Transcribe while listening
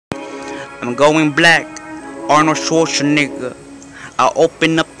I'm going black, Arnold Schwarzenegger. I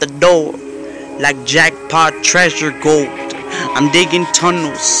open up the door like jackpot treasure gold. I'm digging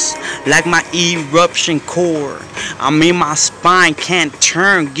tunnels like my eruption core. I'm in my spine, can't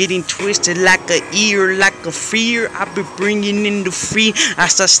turn, getting twisted like a ear, like a fear. I be bringing in the free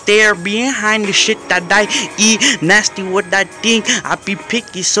as I stare behind the shit that I eat. Nasty what I think, I be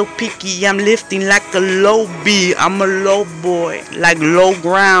picky, so picky. I'm lifting like a low B. I'm a low boy, like low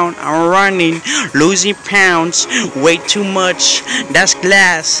ground. I'm running, losing pounds, way too much. That's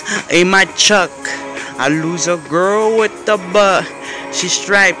glass in my chuck. I lose a girl with the butt. She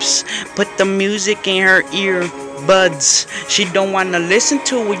stripes, put the music in her ear buds. She don't wanna listen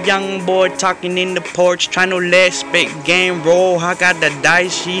to a young boy talking in the porch, trying to let spit game roll. I got the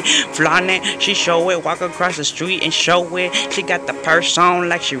dice, she flaunt it, she show it, walk across the street and show it. She got the purse on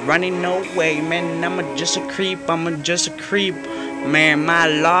like she running away. Man, I'm just a creep, Man, my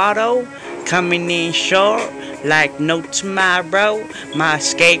lotto coming in short like no tomorrow. My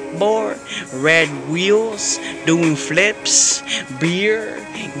skateboard, red wheels, doing flips, beer,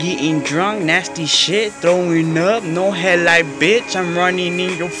 getting drunk, nasty shit, throwing up, no headlight, bitch. I'm running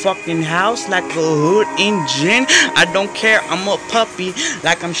in your fucking house like a hood engine. I don't care, I'm a puppy,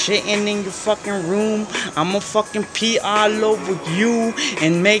 like I'm shitting in your fucking room. I'ma fucking pee all over you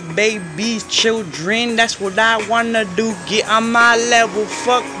and make babies, children. That's what I wanna do. Get on my level,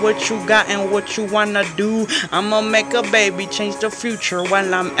 fuck what you got and what you wanna do. I'ma make a baby, change the future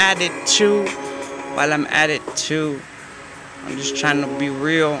while I'm at it too. I'm just trying to be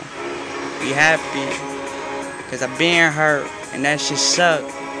real, be happy, cause I been hurt and that shit suck.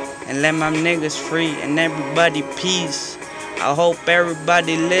 And let my niggas free and everybody peace. I hope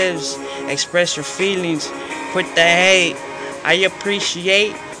everybody lives, express your feelings, quit the hate. I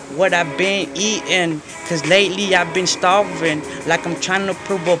appreciate what I've been eating, cause lately I've been starving, like I'm trying to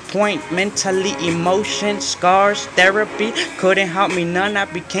prove a point. Mentally, emotion, scars, therapy couldn't help me none. I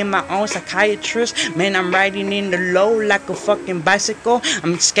became my own psychiatrist. Man, I'm riding in the low like a fucking bicycle.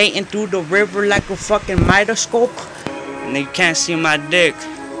 I'm skating through the river like a fucking microscope. And you can't see my dick,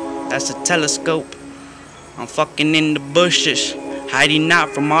 that's a telescope. I'm fucking in the bushes, hiding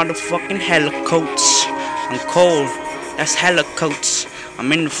out from all the fucking helicoats. I'm cold, that's helicoats.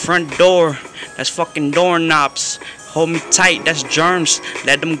 I'm in the front door, that's fucking doorknobs. Hold me tight, that's germs,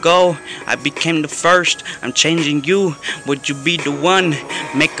 let them go. I became the first, I'm changing you. Would you be the one?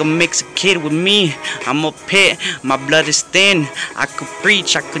 Make a mix a kid with me. I'm a pit, my blood is thin. I could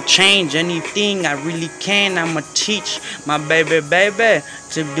preach, I could change anything, I really can. I'ma teach my baby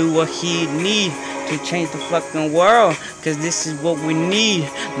to do what he need, to change the fucking world, cause this is what we need.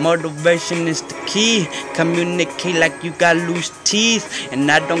 Motivation is the key. Communicate like you got loose teeth,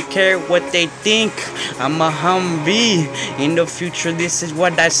 and I don't care what they think. I'm a Humvee. In the future, this is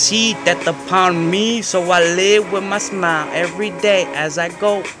what I see that upon me. So I live with my smile every day as I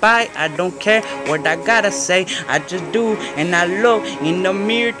go by. I don't care what I gotta say, I just do. And I look in the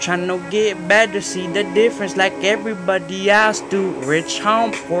mirror trying to get better, see the difference like everybody else do. Rich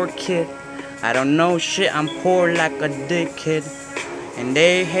home, poor kid. I don't know shit, I'm poor like a dickhead. And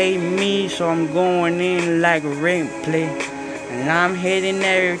they hate me, so I'm going in like a ring play. And I'm hitting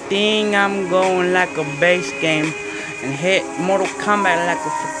everything, I'm going like a base game. And hit Mortal Kombat like a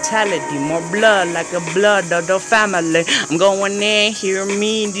fatality. More blood like a blood of the family. I'm going in, hear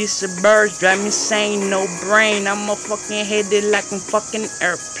me, these birds drive me insane, no brain. I'ma fucking hit it like I'm fucking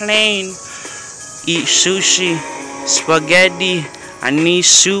airplane. Eat sushi, spaghetti, I need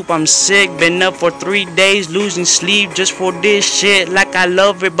soup, I'm sick, been up for 3 days, losing sleep just for this shit. Like I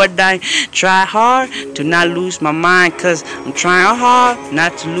love it, but I try hard to not lose my mind, cause I'm trying hard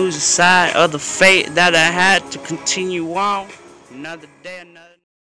not to lose the side of the fate that I had to continue on. Another day, another